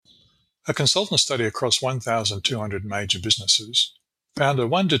A consultant study across 1,200 major businesses found a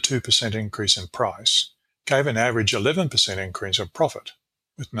 1 to 2% increase in price gave an average 11% increase in profit,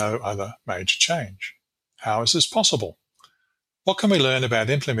 with no other major change. How is this possible? What can we learn about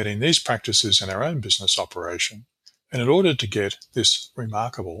implementing these practices in our own business operation and in order to get this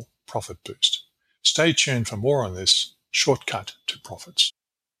remarkable profit boost? Stay tuned for more on this shortcut to profits.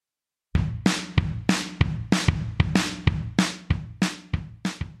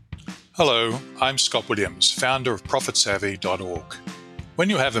 Hello, I'm Scott Williams, founder of ProfitSavvy.org. When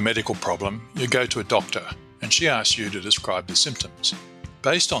you have a medical problem, you go to a doctor and she asks you to describe the symptoms.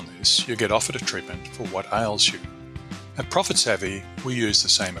 Based on this, you get offered a treatment for what ails you. At ProfitSavvy, we use the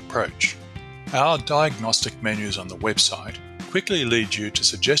same approach. Our diagnostic menus on the website quickly lead you to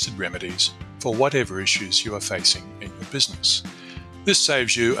suggested remedies for whatever issues you are facing in your business. This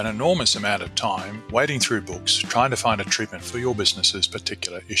saves you an enormous amount of time wading through books trying to find a treatment for your business's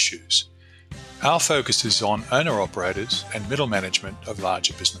particular issues. Our focus is on owner-operators and middle management of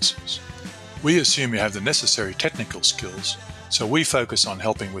larger businesses. We assume you have the necessary technical skills, so we focus on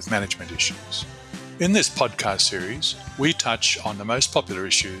helping with management issues. In this podcast series, we touch on the most popular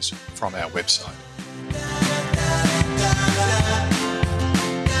issues from our website.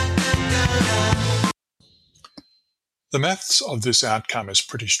 The maths of this outcome is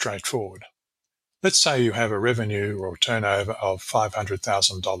pretty straightforward. Let's say you have a revenue or turnover of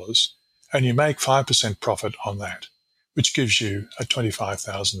 $500,000 and you make 5% profit on that, which gives you a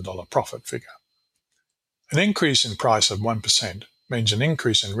 $25,000 profit figure. An increase in price of 1% means an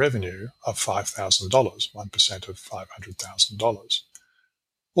increase in revenue of $5,000, 1% of $500,000.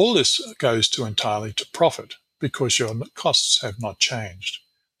 All this goes to entirely to profit because your costs have not changed,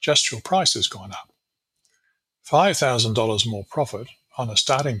 just your price has gone up. $5,000 more profit on a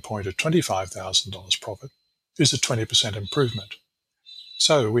starting point of $25,000 profit is a 20% improvement.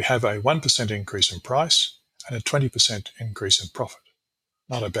 So we have a 1% increase in price and a 20% increase in profit.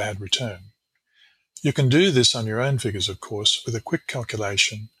 Not a bad return. You can do this on your own figures, of course, with a quick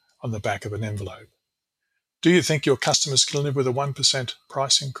calculation on the back of an envelope. Do you think your customers can live with a 1%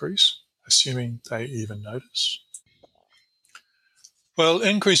 price increase, assuming they even notice? Well,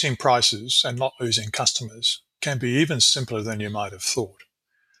 increasing prices and not losing customers can be even simpler than you might have thought.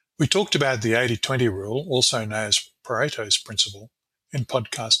 We talked about the 80-20 rule, also known as Pareto's principle, in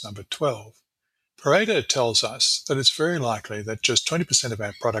podcast number 12. Pareto tells us that it's very likely that just 20% of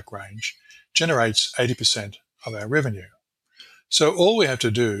our product range generates 80% of our revenue. So all we have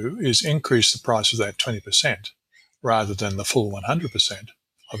to do is increase the price of that 20% rather than the full 100%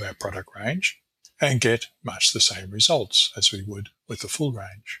 of our product range and get much the same results as we would with the full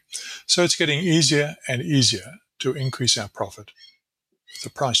range. So it's getting easier and easier to increase our profit with the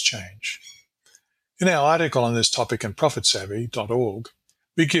price change. In our article on this topic in ProfitSavvy.org,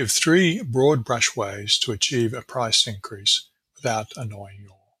 we give 3 broad brush ways to achieve a price increase without annoying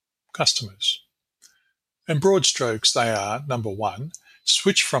your customers. In broad strokes, they are, number 1,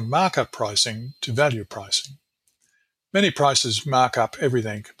 switch from markup pricing to value pricing. Many prices mark up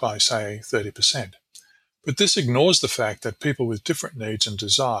everything by, say, 30%. But this ignores the fact that people with different needs and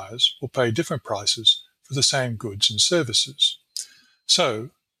desires will pay different prices for the same goods and services. So,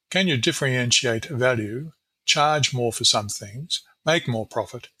 can you differentiate value, charge more for some things, make more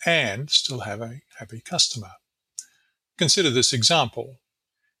profit, and still have a happy customer? Consider this example.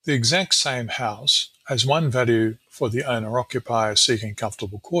 The exact same house has one value for the owner-occupier seeking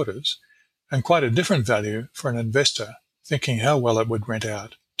comfortable quarters and quite a different value for an investor thinking how well it would rent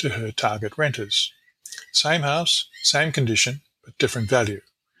out to her target renters. Same house, same condition, but different value.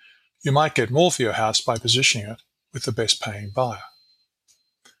 You might get more for your house by positioning it with the best paying buyer.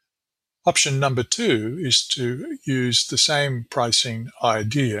 Option number 2 is to use the same pricing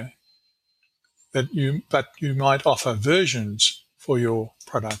idea but you might offer versions for your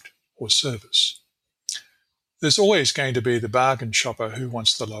product or service. There's always going to be the bargain shopper who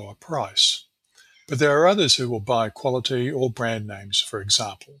wants the lower price, but there are others who will buy quality or brand names, for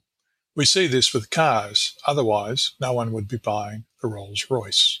example. We see this with cars, otherwise no one would be buying a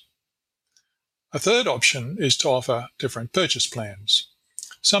Rolls-Royce. A third option is to offer different purchase plans.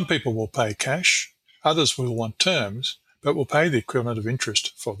 Some people will pay cash, others will want terms, but will pay the equivalent of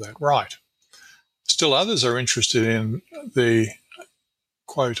interest for that right. Still others are interested in the,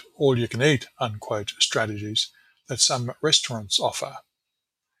 quote, all-you-can-eat, unquote, strategies that some restaurants offer.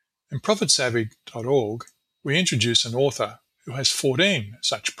 In ProfitSavvy.org, we introduce an author who has 14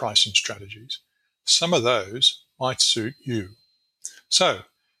 such pricing strategies. Some of those might suit you. So,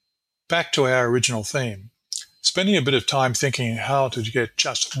 back to our original theme. Spending a bit of time thinking how to get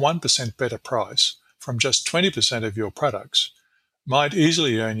just 1% better price from just 20% of your products might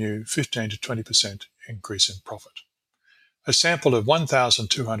easily earn you 15 to 20% increase in profit. A sample of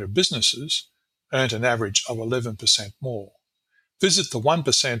 1,200 businesses earned an average of 11% more. Visit the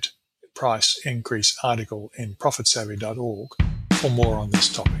 1% price increase article in profitsavvy.org for more on this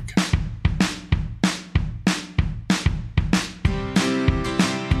topic.